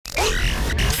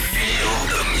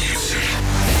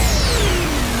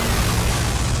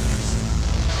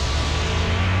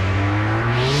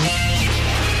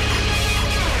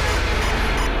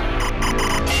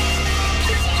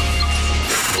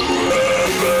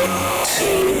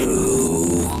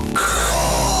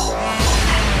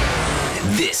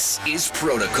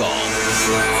Protocol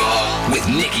with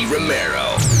Nicky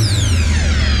Romero.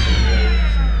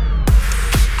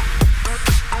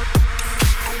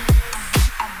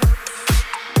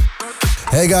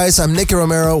 Hey guys, I'm Nicky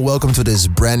Romero. Welcome to this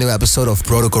brand new episode of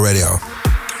Protocol Radio.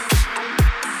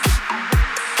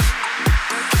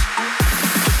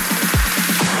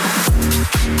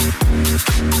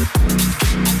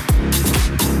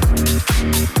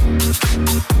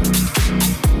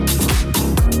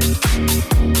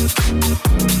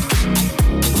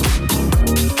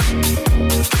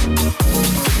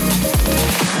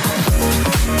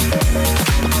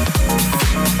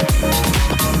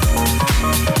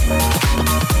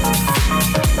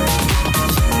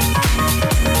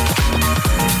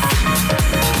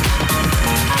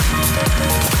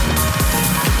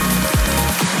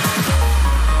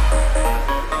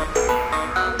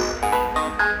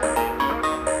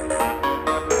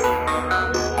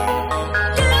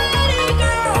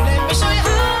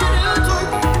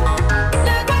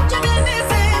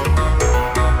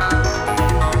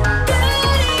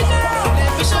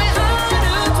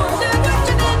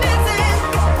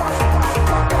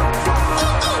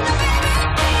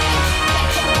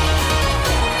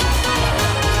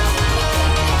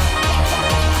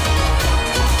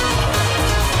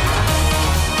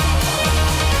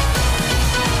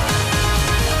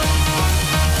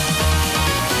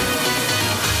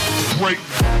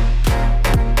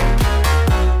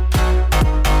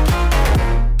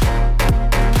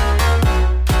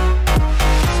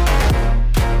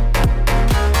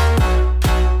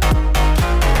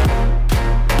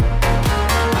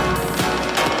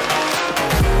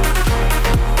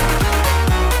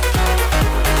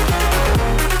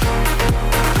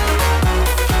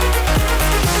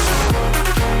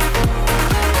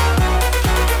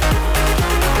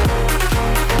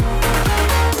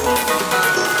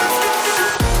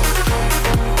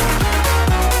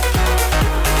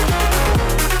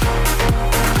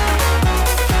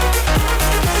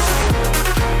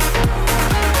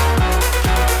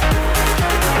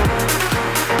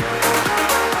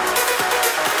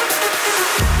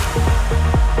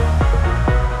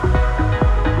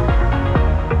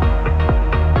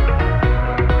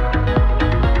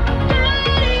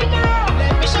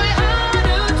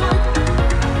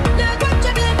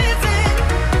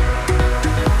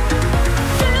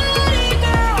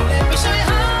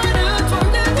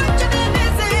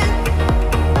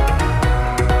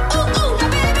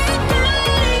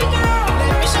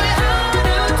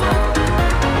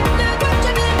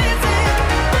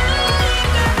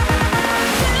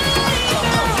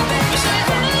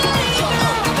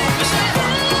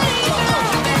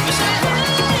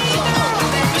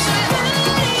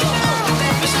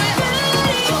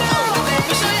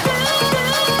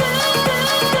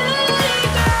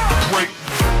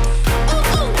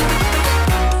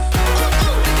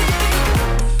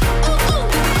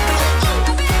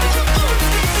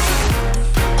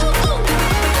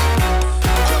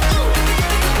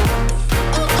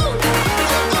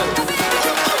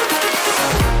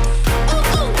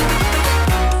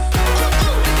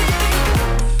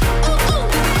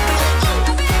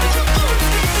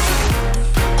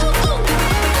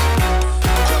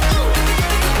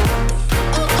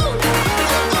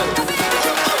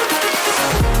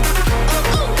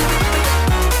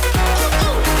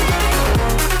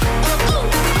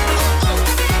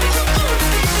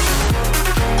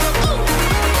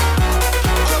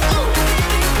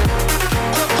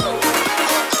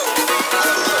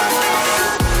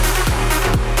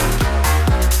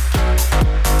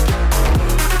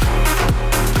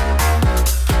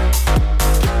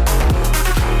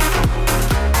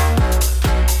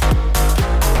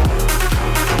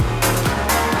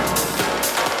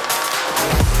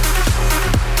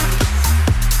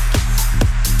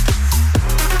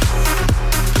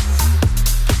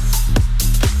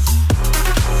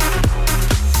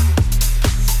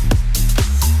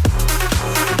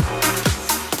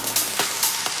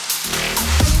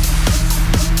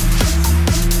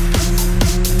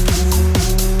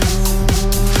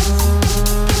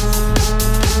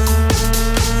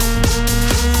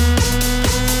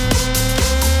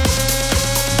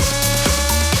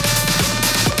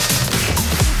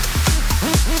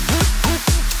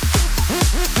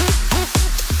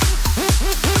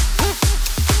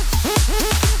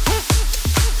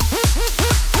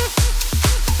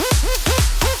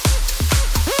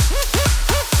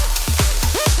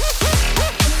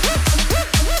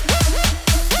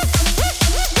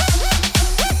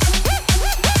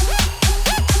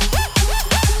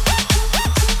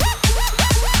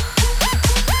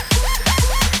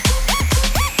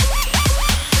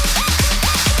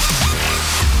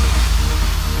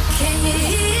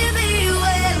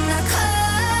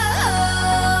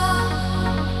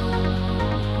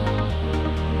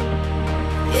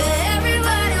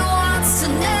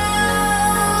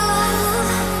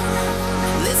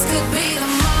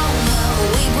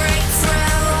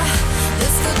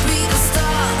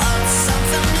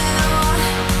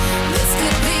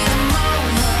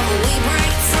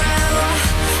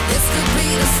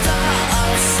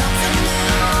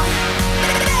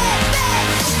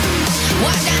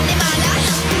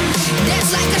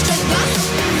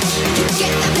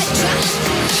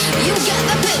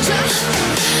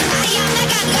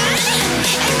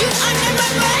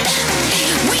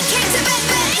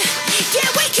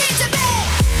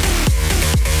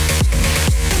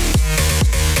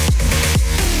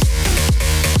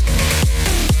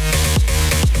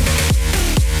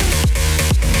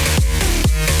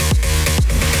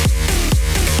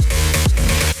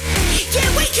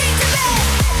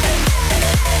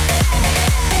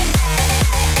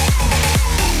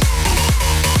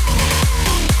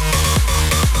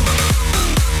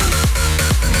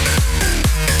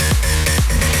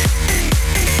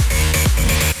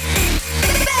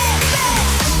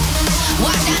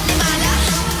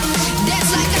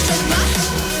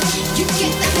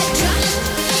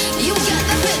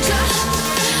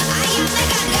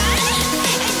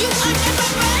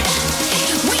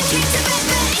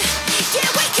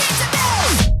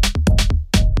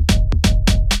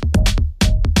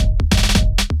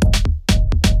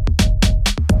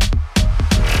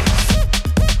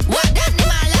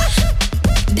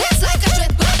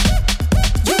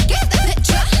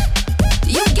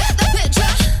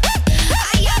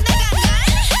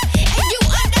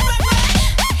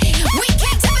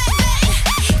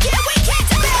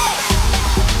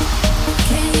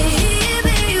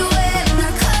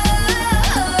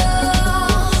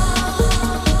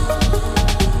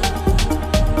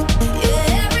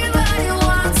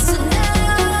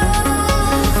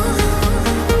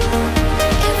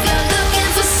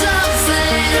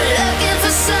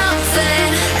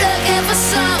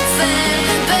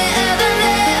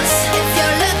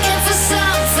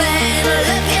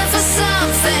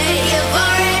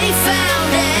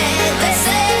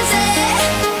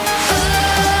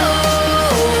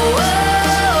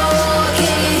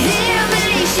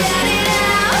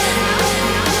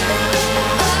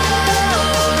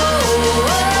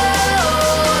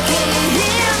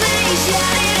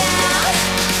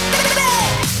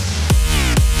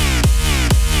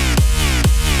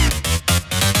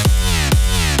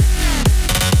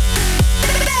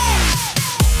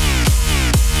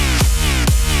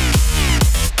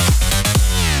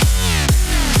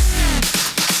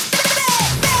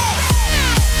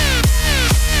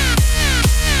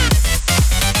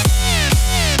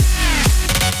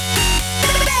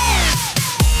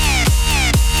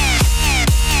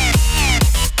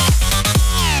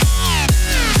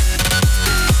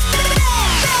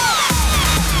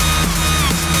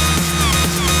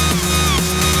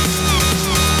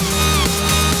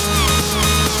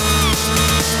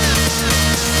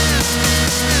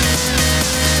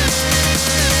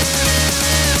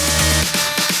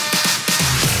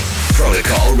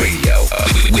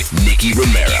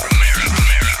 Romero.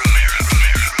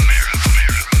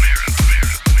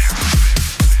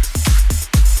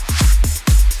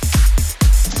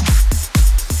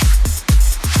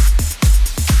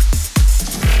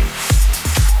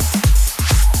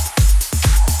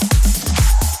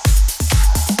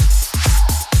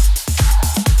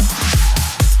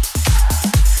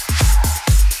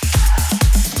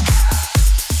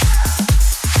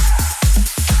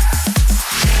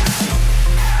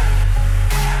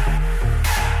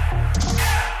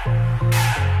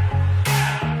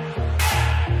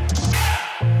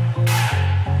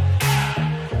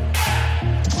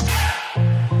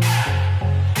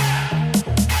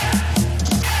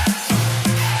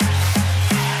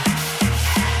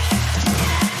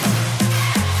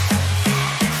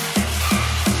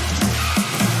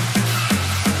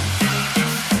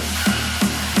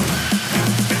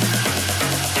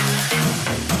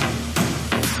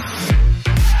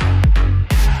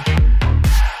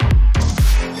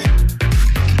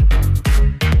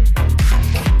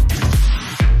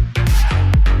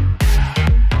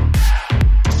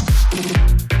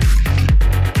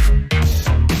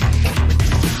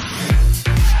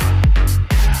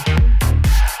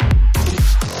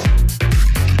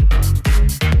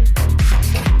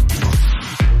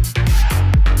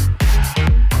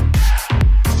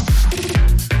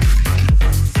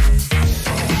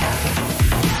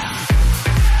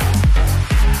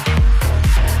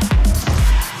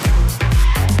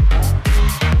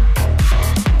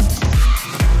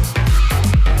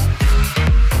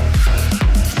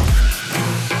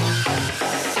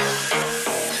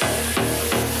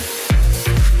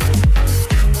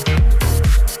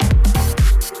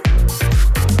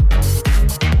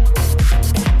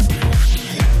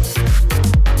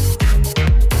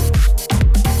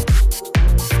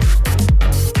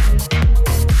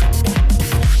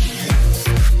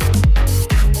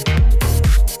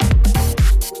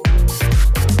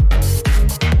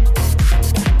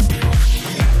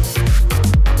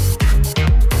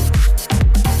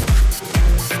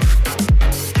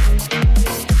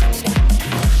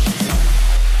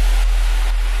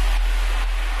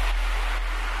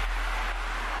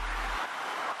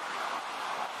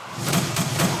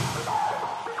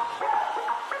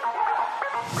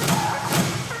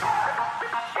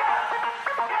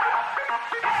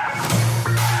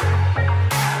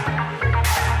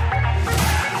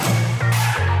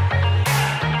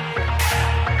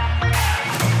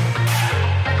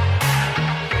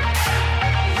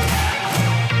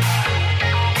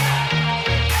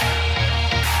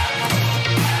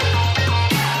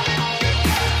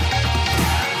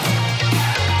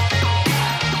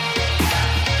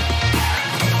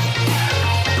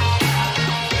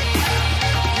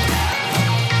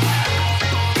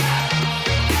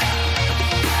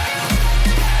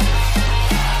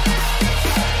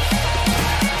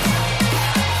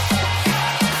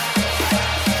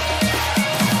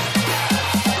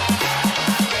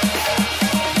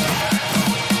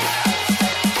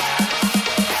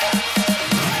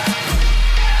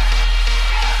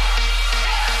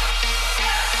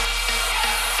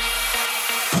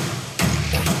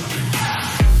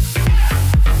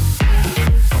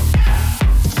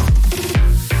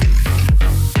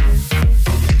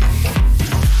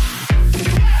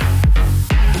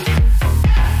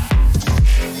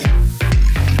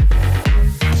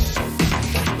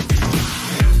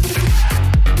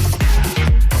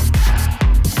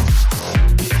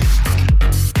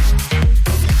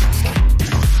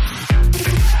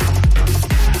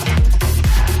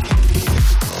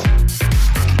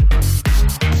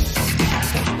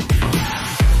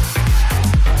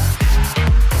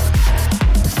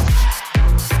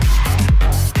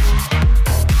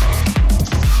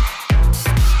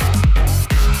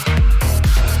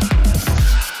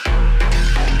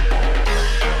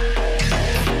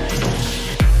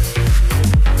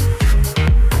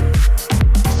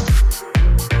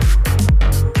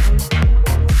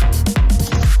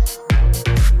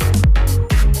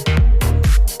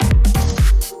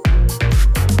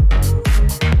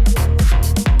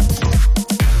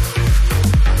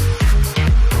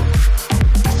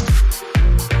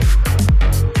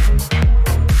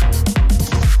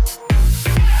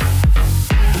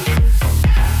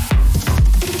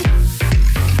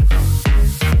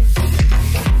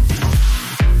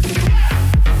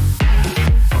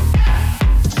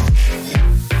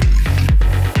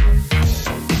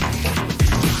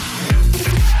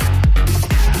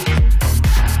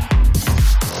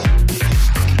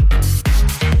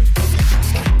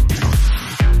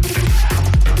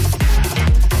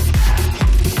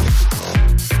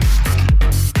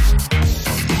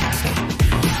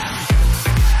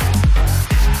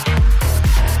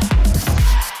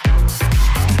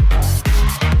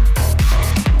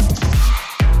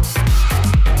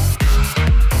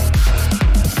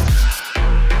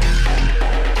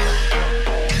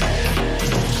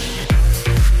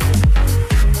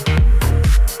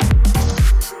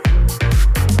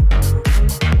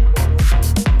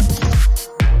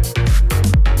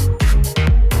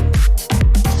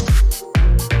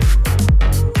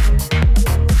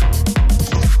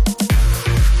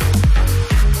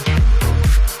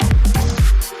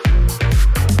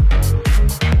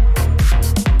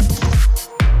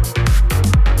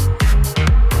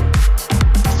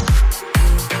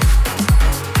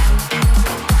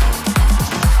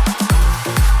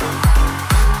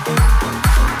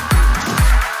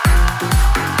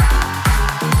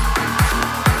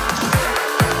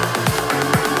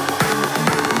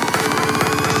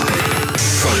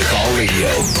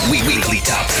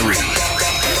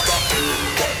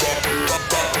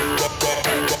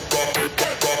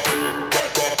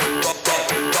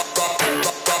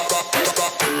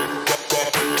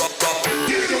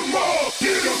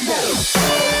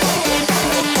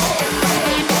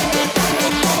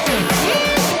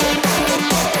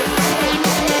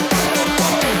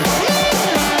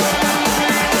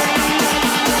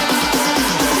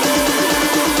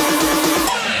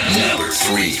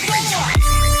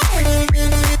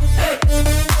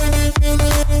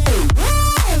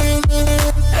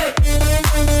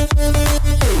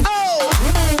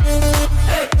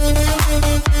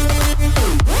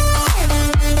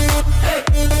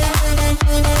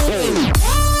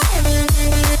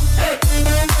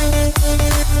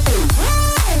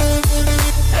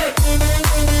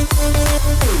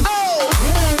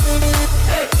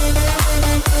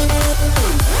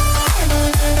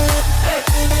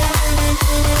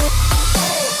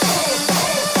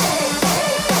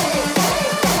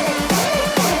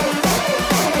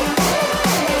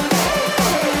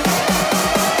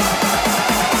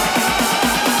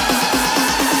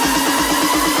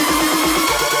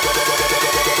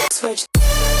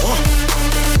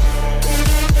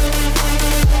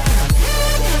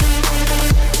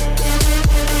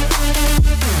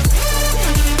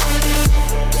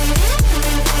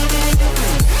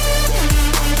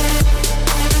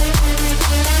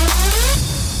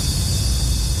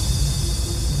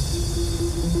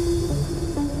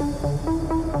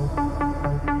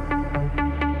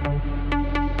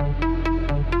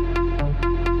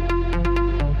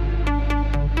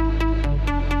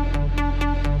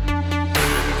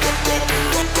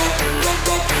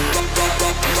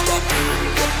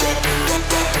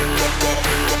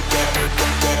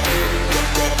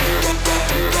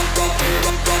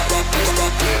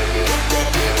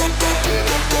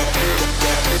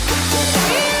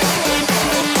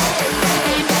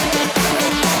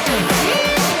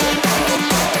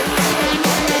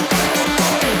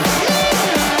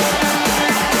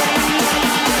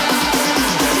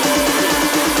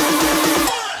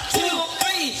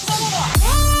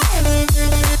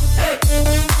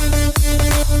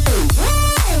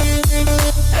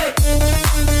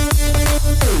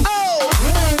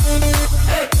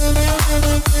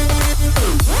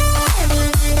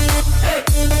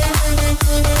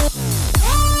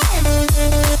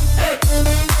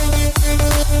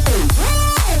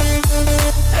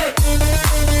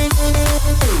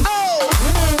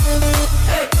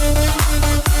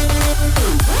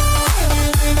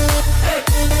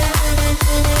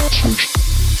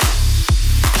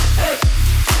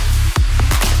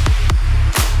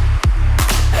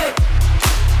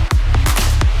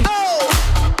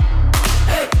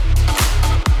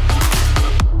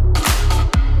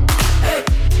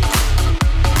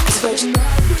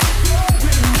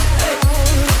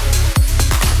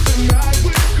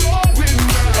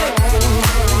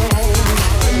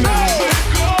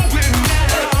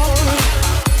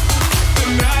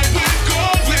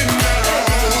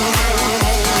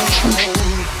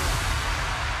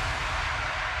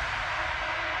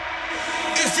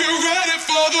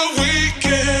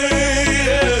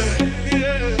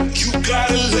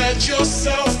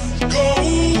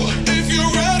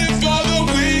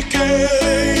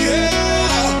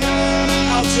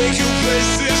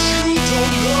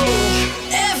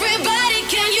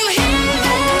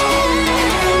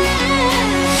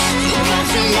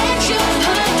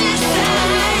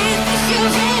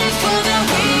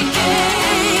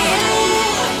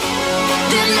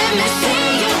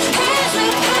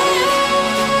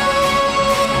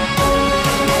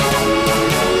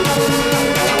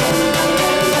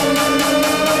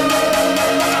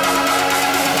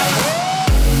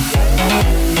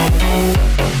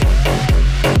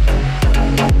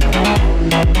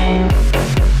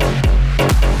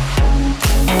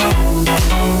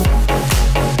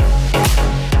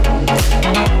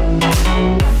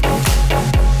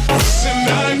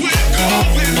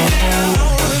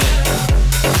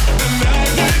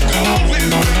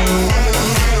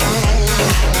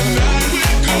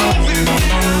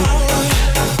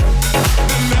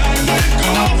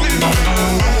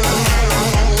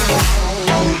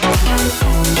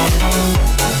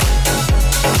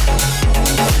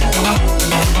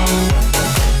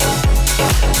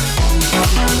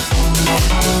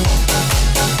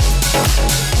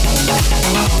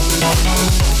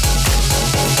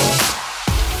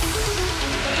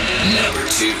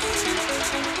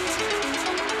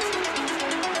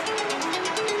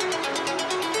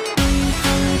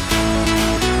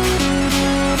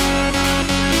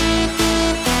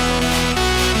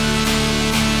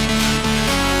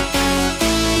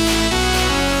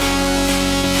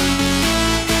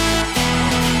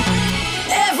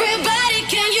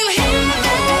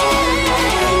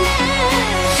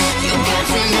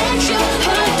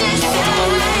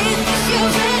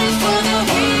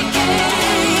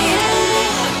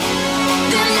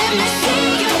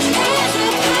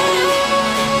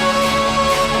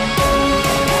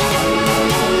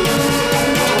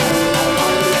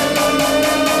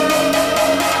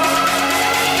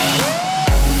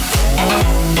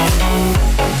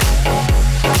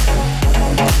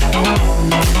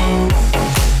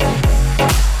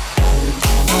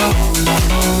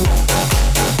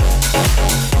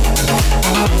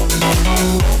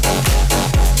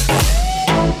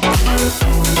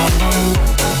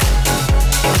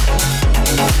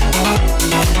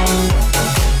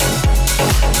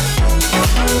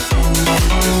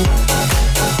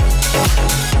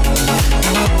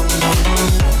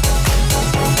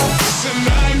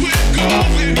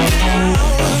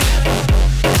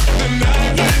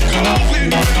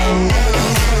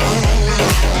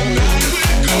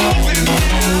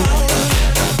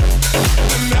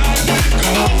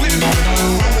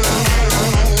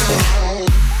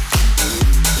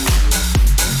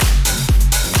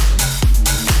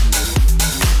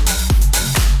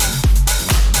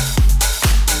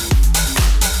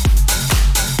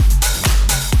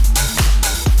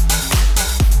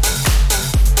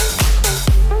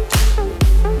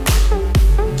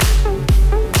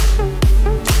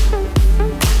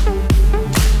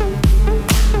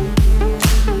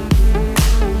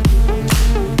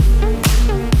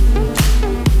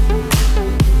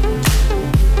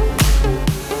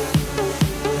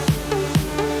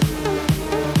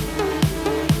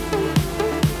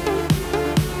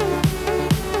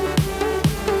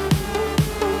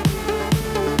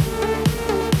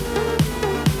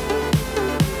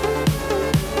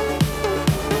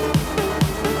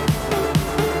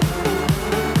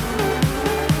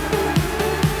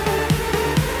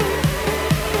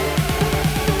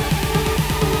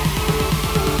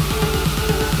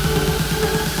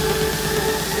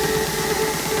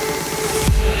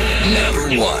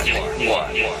 one.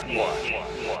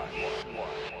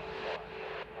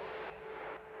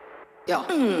 Yo.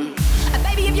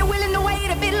 Baby, if you're willing to wait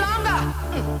a bit longer,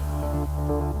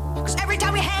 'cause every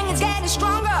time we hang, it's getting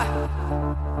stronger.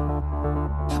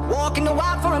 Walking the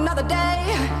wild for another day.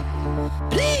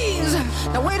 Please,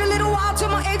 now wait a little while till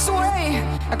my aches away.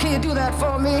 Can you do that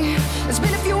for me? It's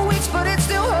been a few weeks, but it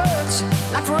still hurts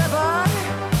like forever.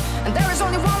 And there is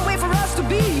only one way for us to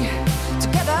be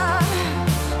together.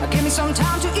 Give me some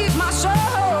time to ease my soul.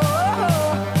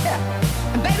 Yeah.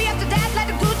 And baby, after that, let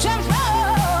the good times roll.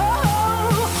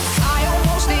 I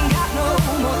almost ain't got no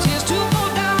more tears to go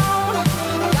down.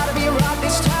 I gotta be right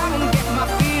this time and get my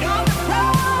feet on the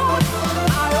ground.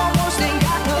 I almost ain't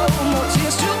got no more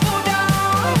tears to go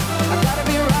down. I gotta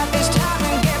be right this time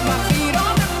and get my feet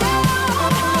on the ground.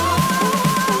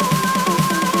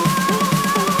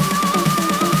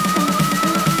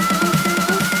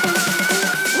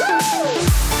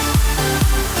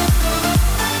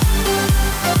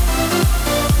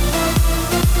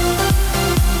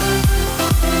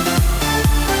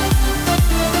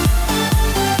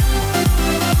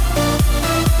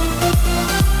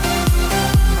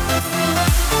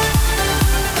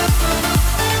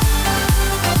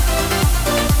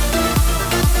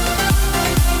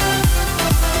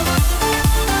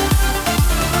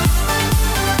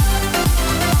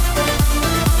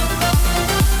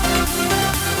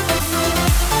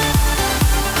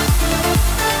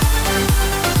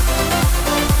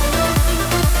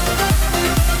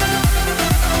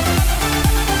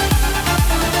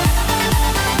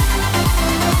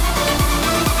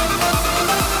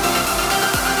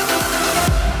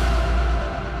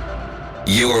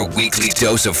 Your weekly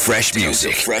dose of fresh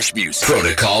music.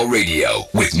 Protocol Radio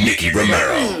with Nicky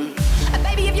Romero.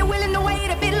 Baby, if you're willing to wait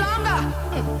a bit longer,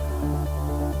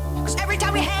 'cause every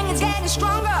time we hang, it's getting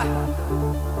stronger.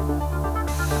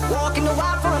 Walking the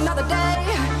wild for another day.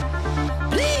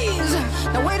 Please,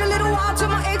 now wait a little while till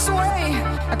my aches away.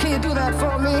 Can you do that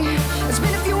for me? It's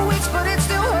been a few weeks, but it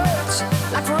still hurts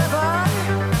like forever.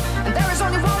 And there is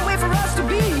only one way for us to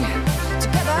be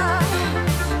together.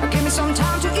 Give me some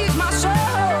time to ease my soul.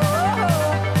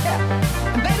 Yeah.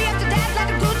 And baby, after that, let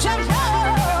the good times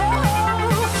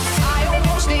roll. I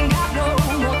almost ain't got no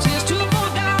more tears to go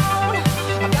down.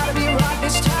 I gotta be right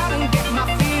this time and get my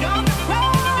feet on the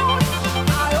ground.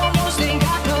 I almost ain't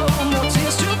got no more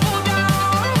tears to go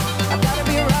down. I gotta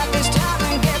be right this time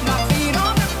and get my feet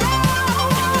on the ground.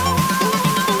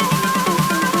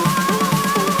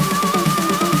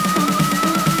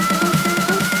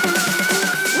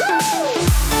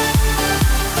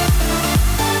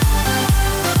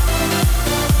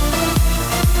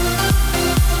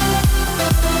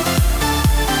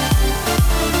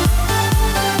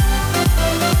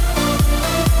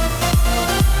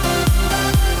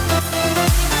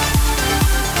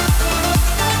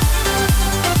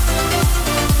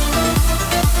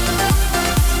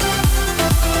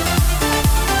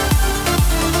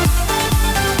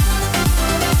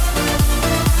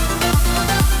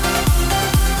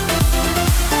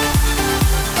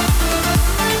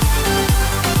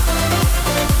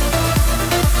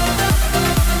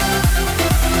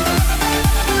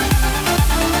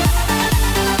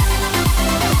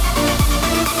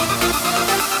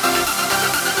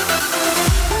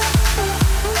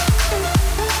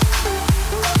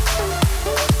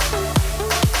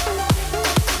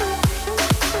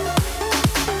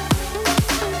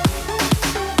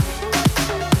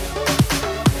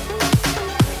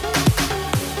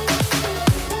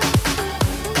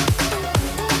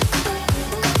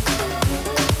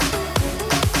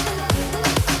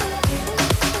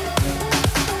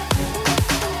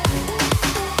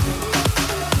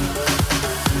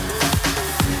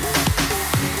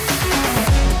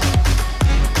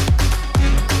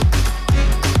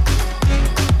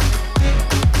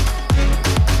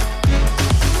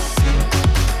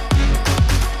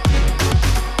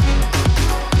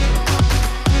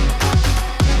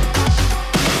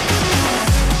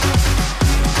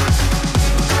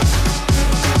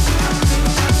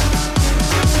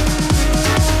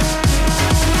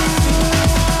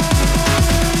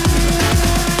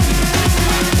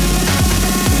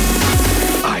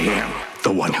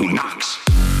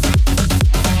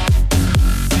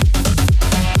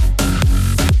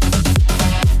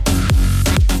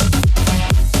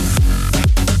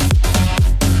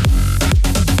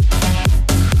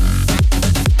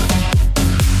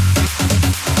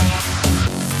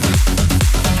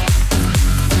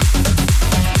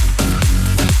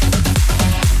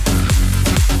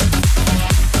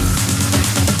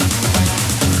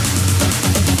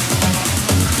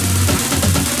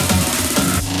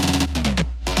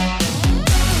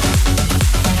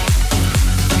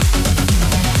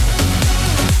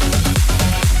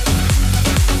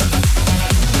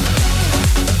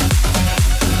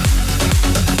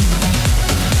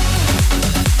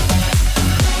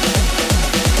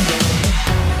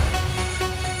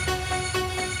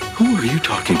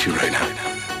 talking to right now?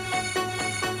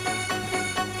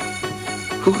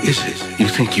 Who is it you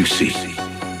think you see?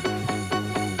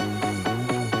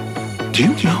 Do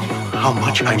you know how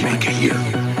much I make a year?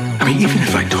 I mean, even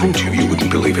if I told you, you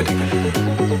wouldn't believe it.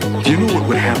 Do you know what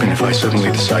would happen if I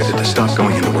suddenly decided to stop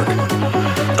going into work?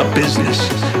 A business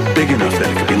big enough that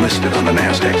it could be listed on the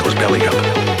NASDAQ goes belly up.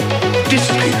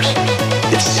 Disappears.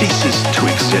 It ceases to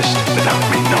exist without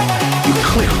me. No, you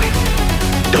clearly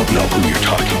don't know who you're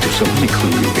talking to, so let me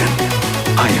clue you in.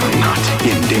 I am not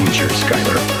in danger,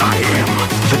 Skylar. I am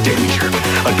the danger.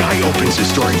 A guy opens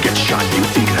his door and gets shot. You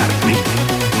think that of me?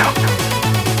 No.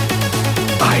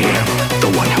 I am the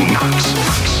one who knocks.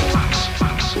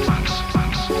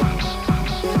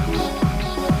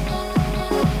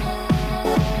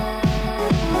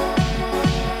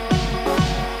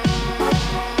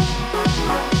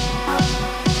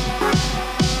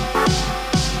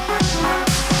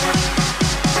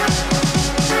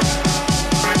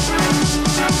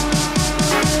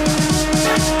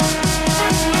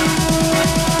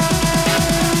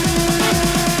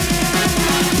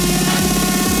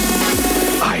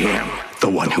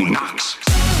 Who knocks?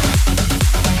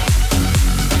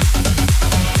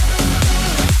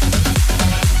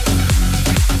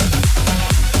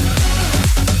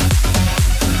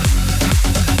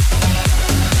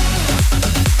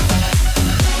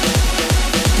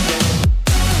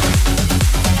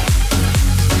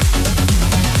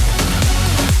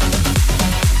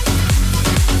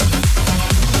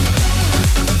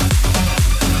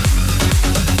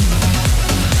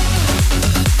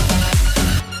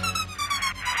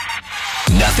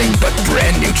 Nothing but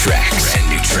brand new tracks. Brand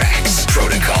new tracks.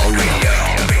 Protocol Radio.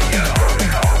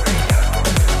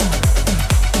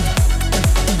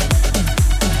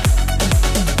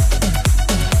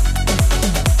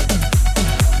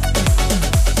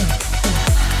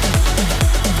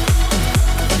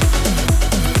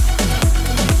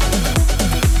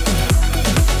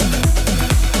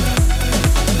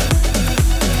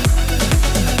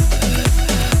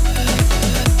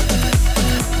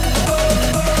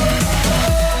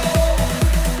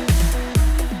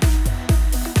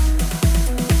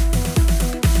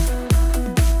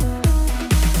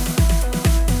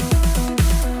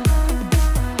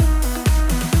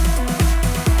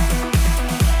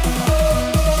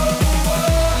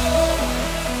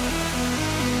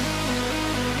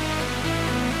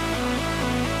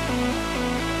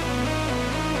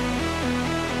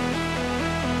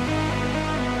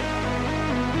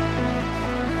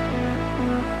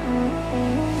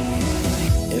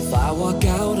 I walk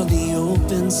out on the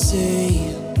open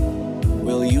sea,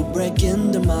 will you break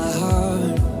into my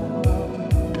heart?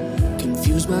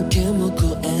 Confuse my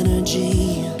chemical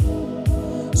energy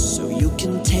so you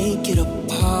can take it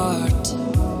apart.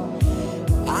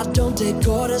 I don't take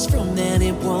orders from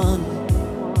anyone,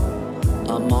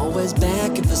 I'm always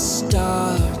back at the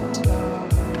start.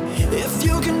 If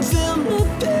you can feel my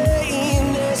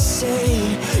pain, they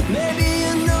say, maybe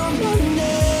you know my name.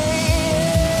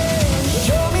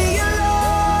 Show me your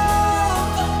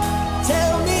love,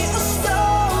 tell me a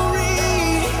story.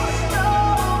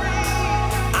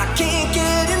 I can't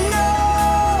get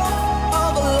enough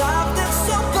of a life that's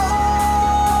so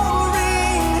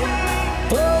boring.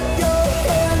 Put your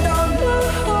hand on my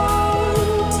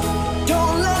heart,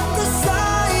 don't let the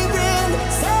siren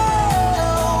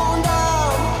sound.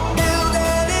 I'm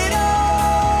building it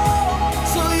up,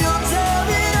 so you'll tear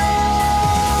it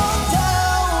all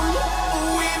down.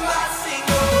 We might sing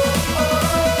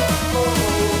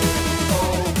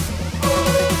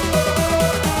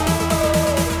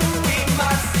we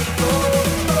might sing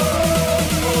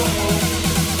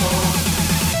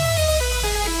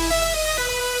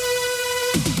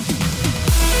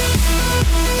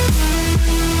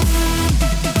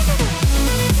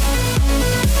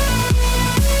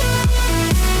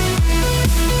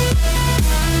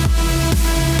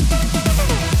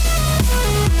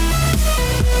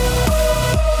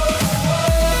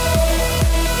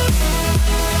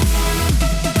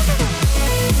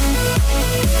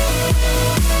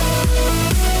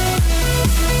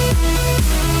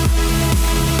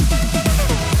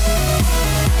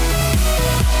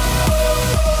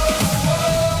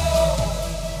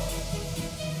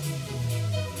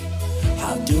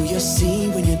How do you see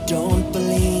when you don't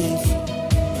believe?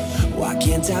 Why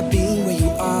can't I be where you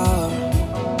are?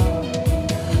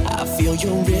 I feel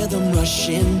your rhythm rush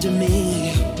into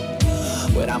me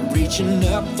when I'm reaching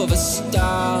up for the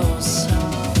stars.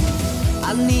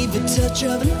 I need the touch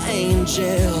of an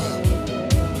angel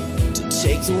to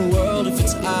take the world if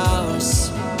it's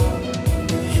ours.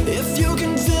 If you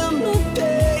can feel my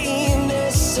pain, they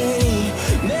say,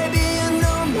 maybe you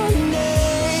know my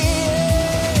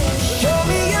name.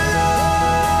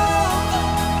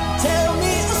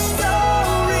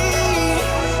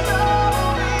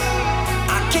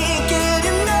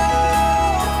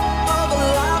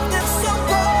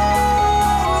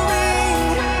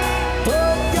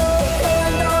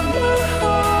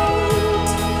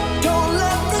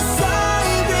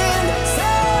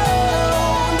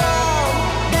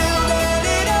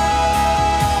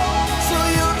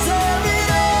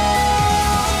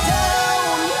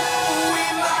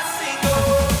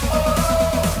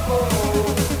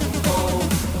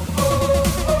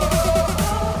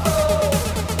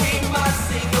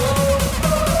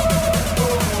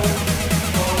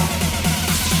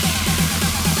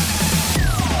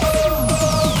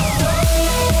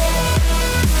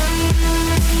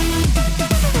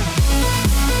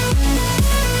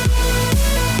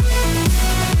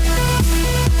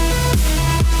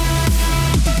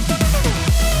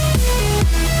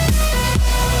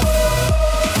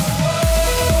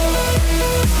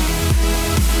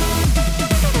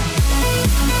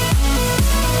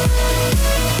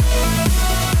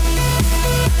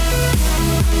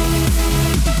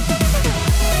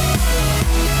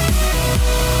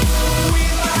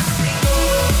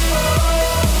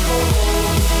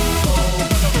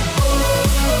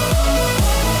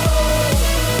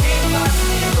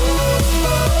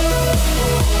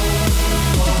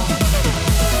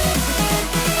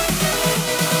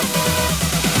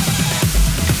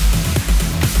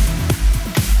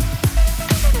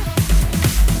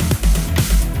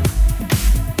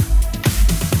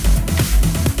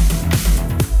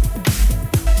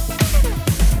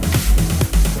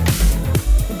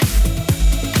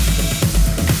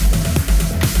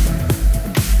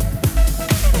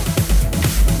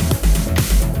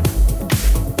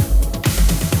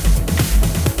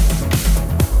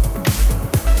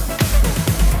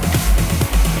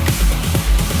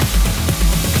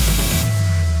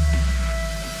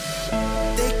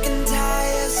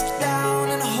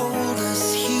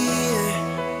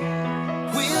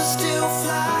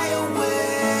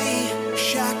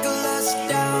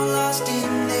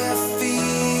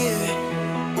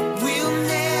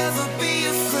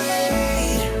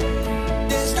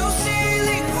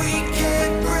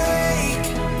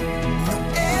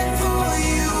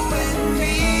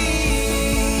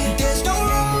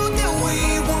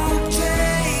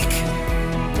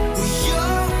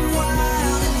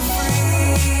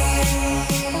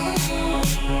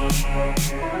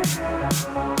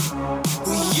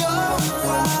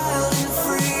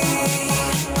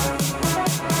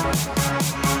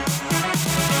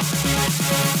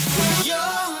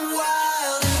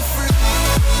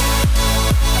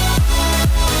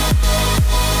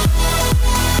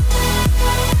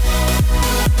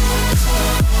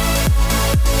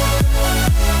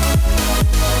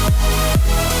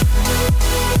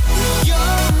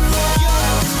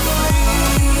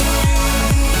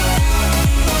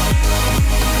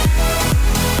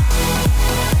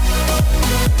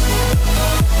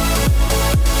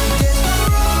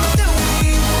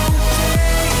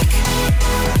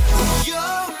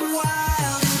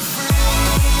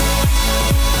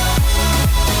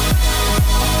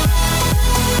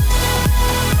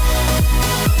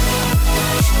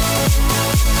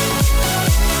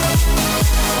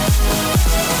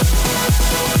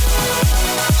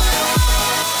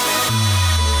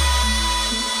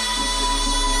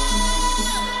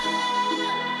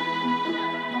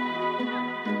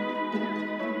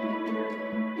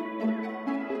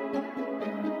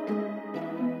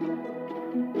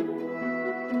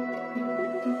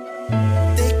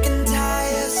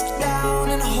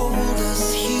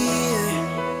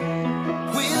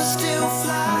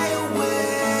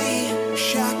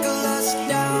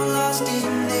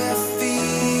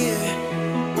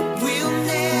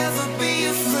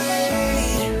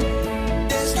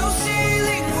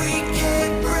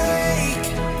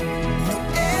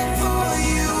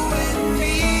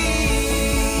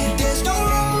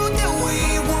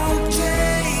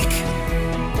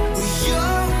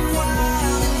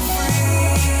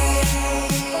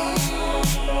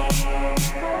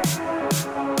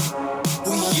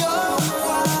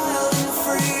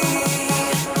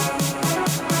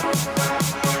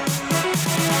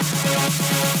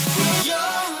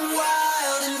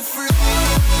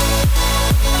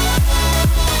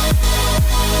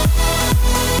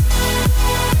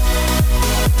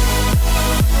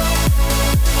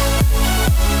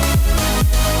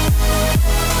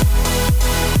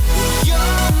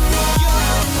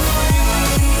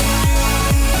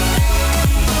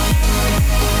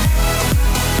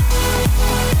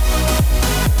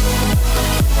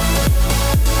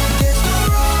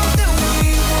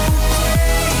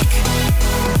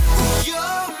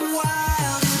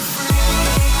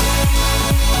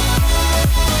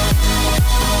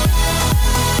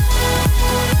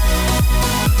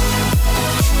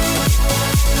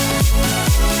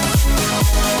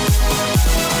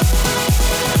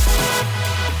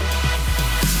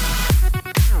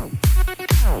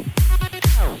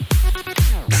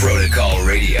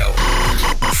 Radio.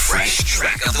 Fresh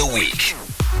track of the week.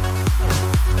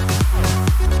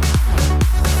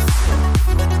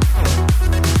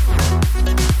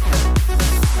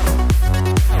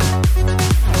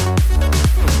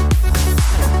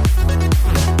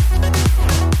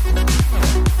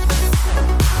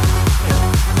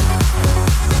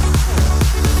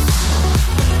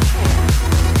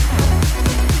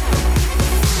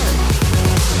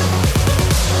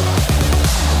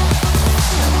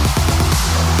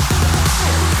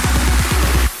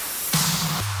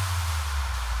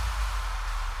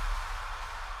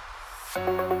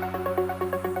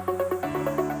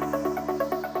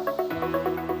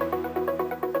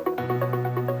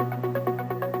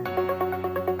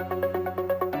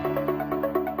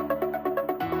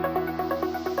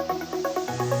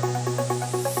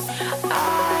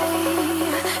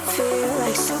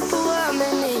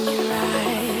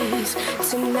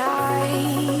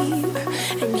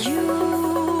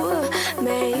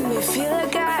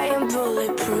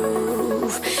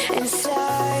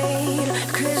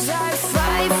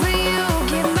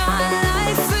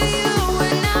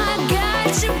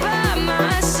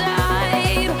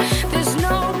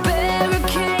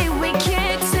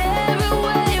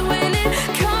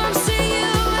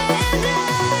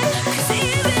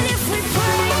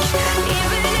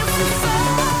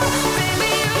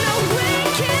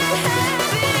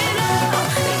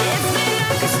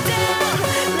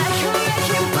 Like a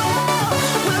wrecking ball.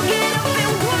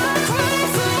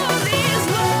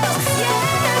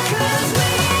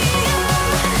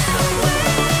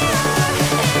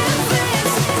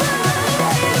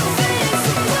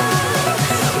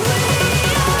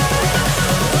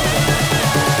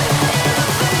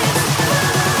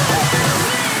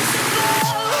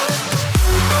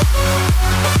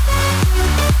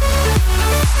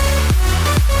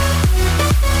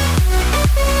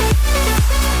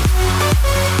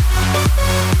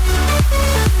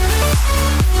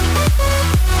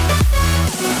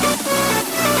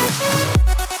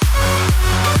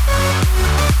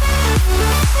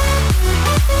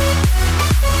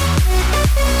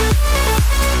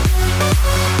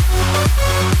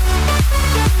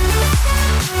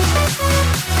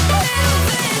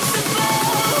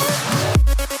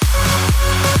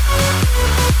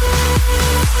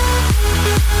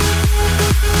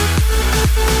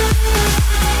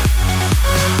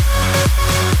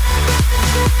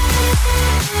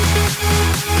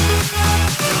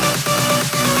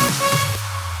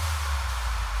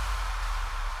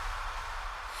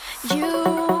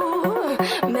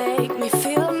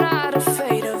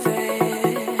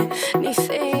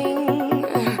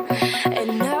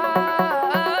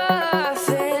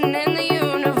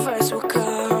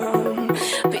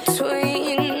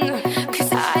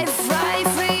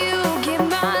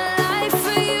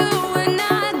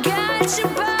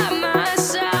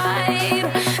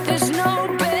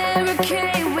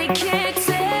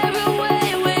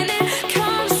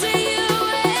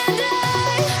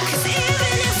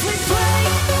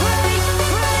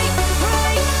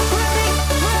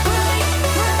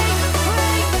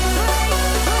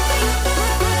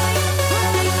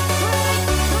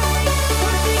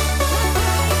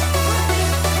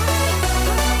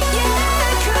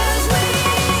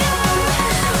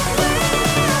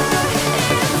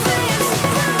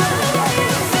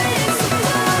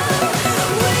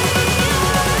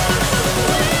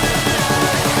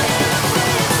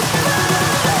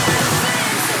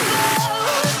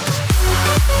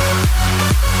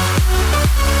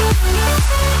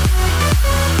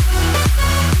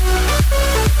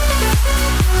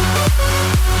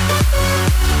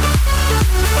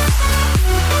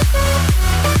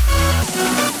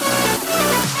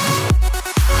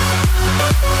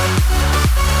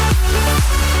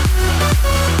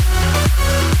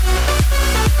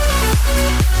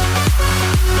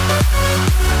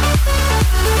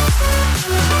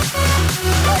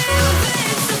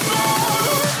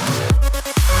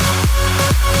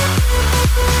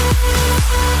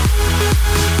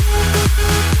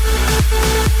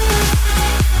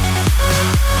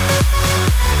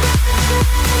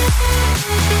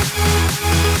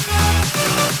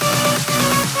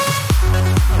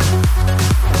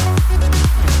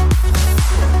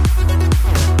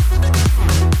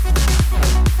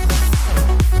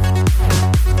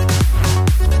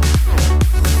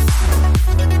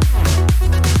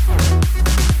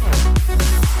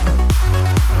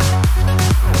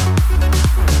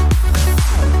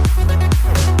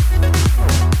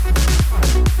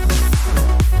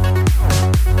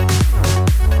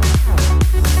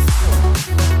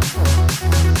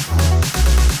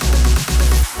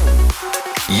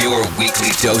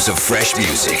 dose of fresh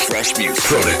music.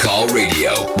 Protocol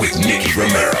Radio with Nicky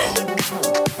Romero.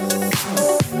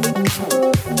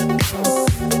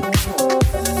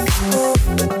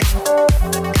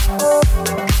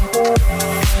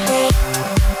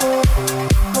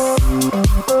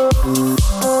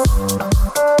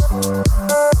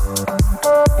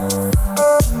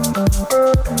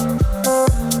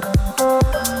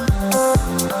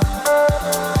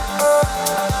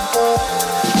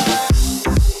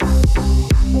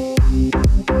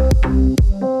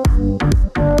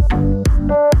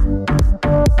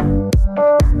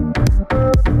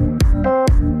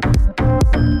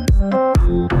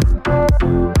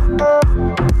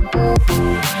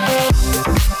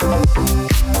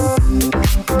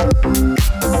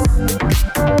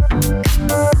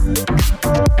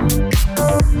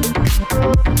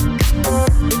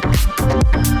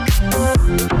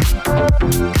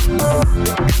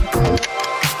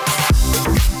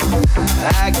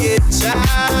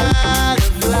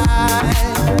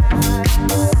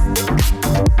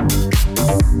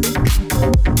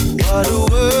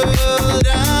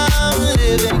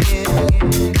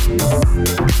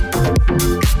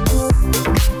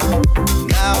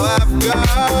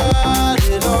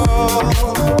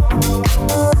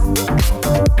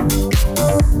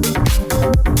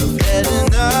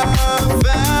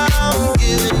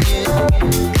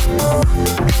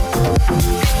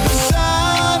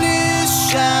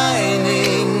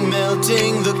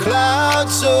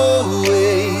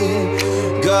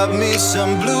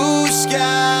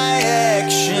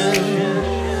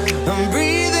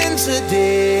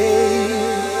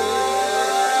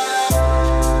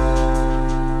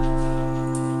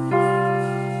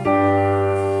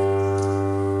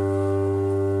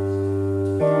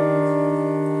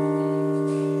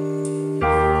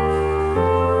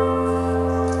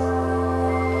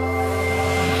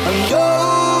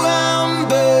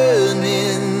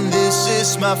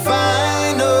 My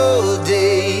final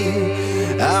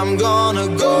day, I'm gonna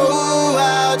go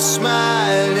out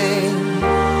smiling,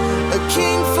 a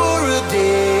king for a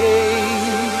day.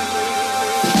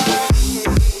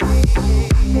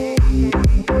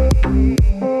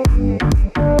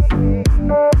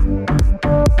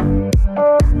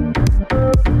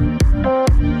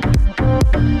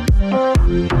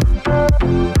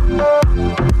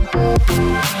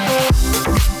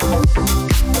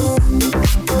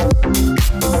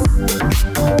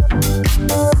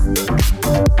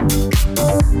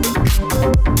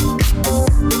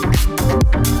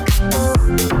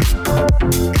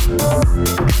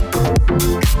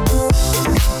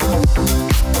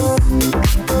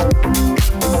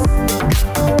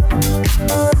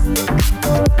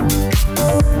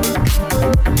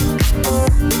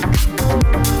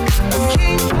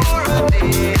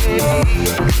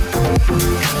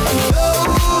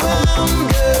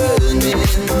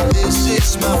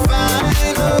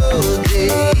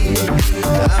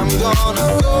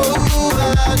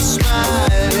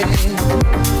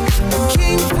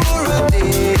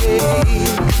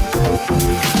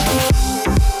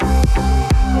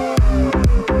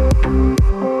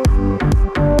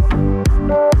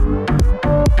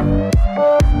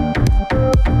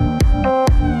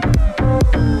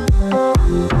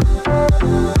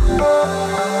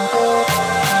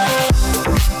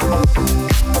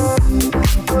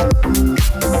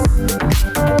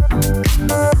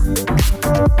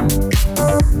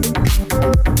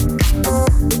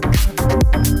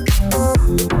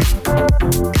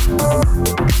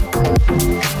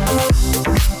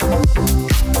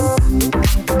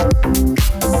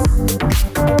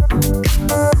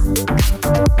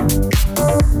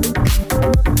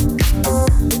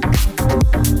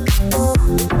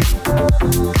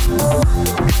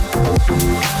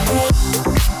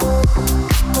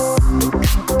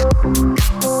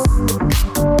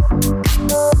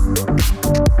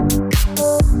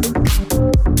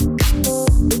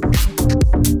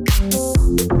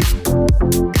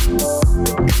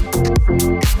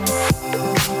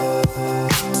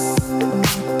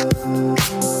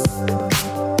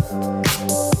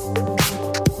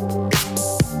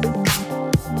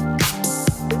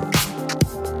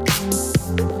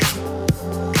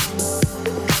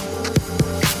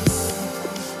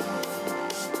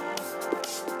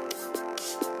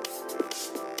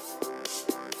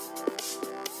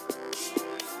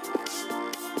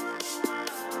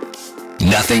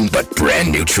 Nothing but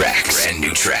brand new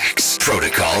tracks.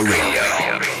 Protocol Radio.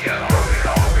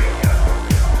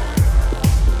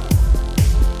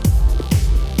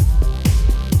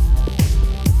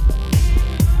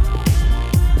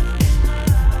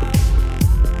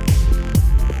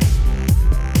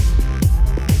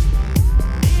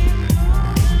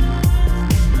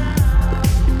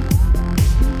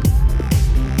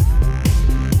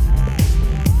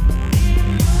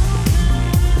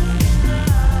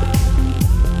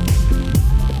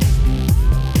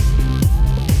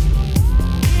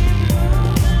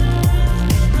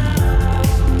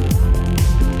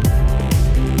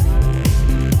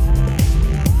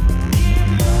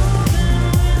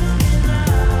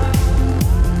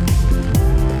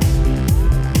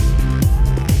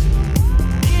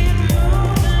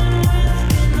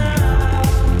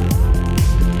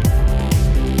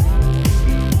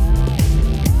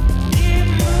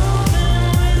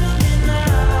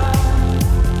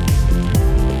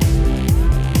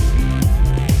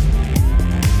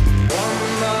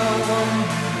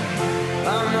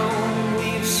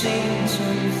 seen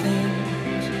some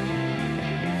things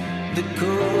that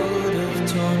could have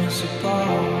torn us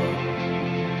apart,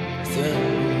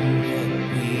 threatened what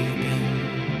we've been.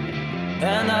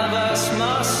 And I've asked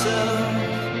myself,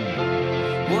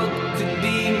 what could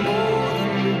be more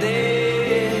than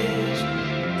this?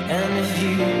 And if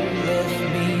you left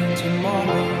me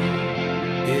tomorrow,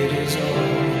 it is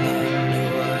all I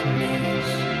know I miss.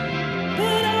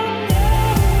 But I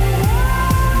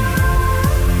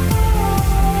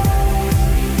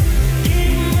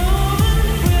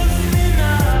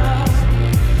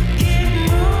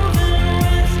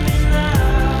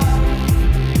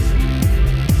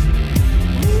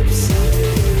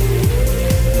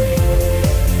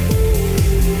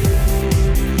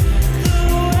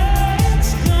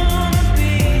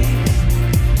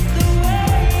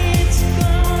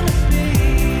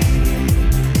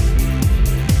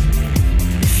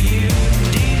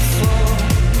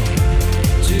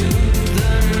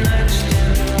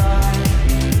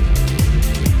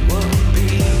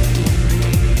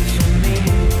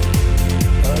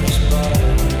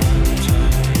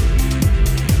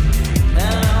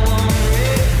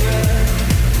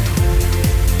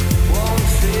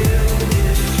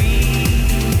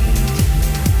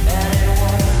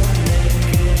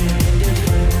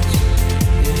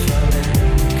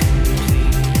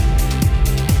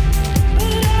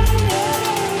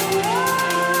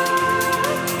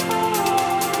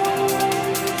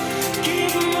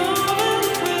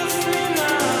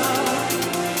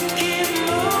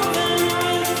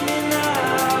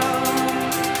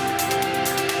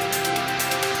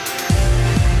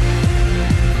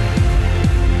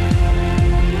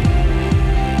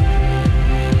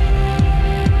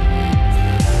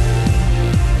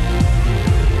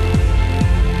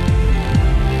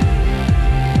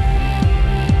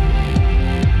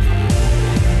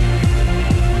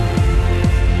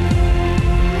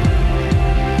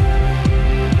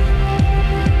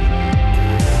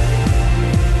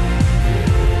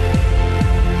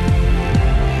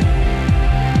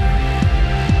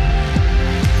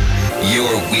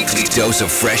Dose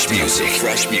of fresh music.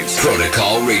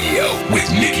 Protocol Radio with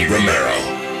Mickey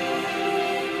Romero.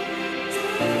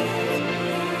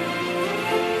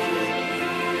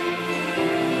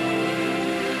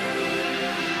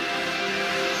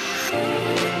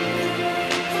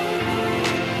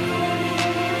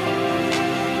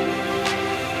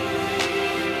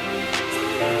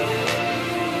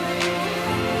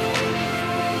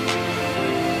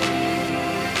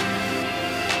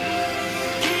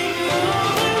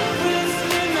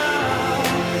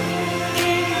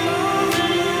 keep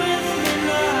moving with me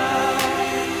now.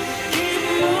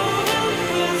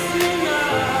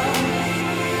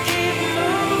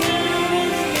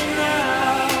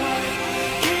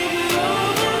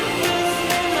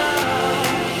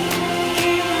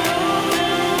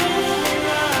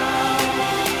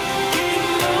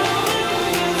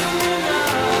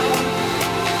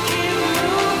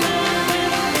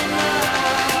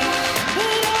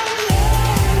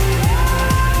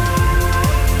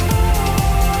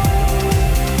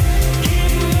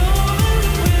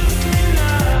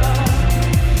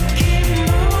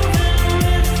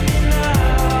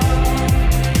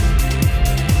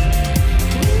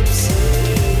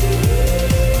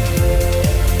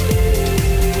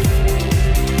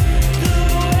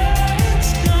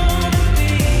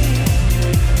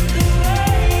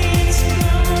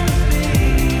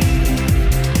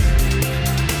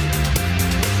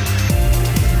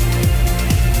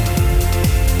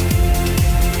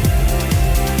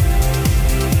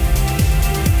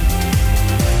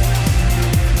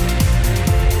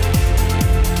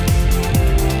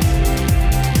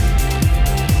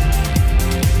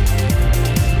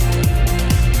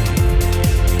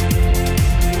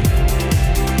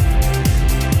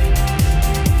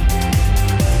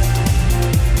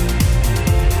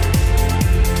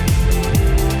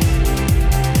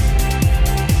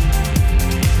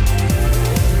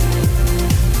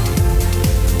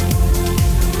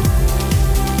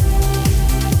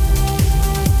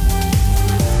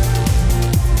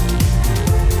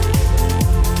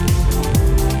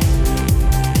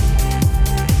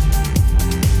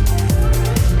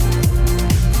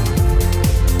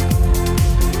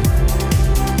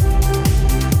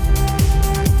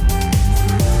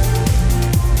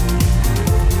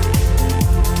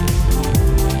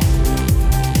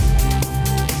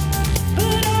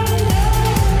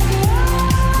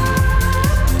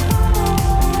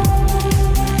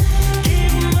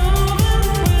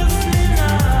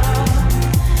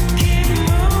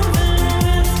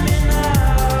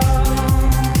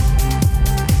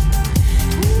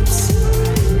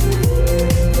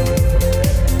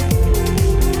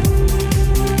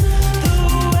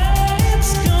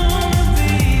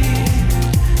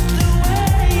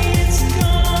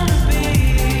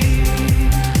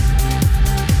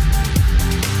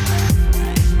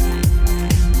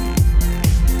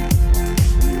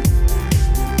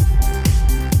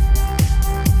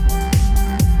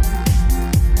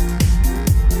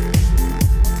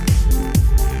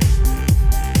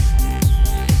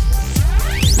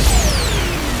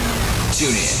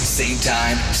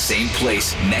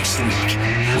 place next week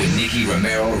when Nicky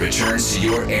Romero returns to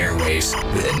your airwaves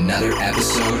with another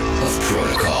episode of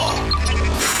Protocol.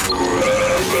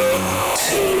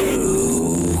 2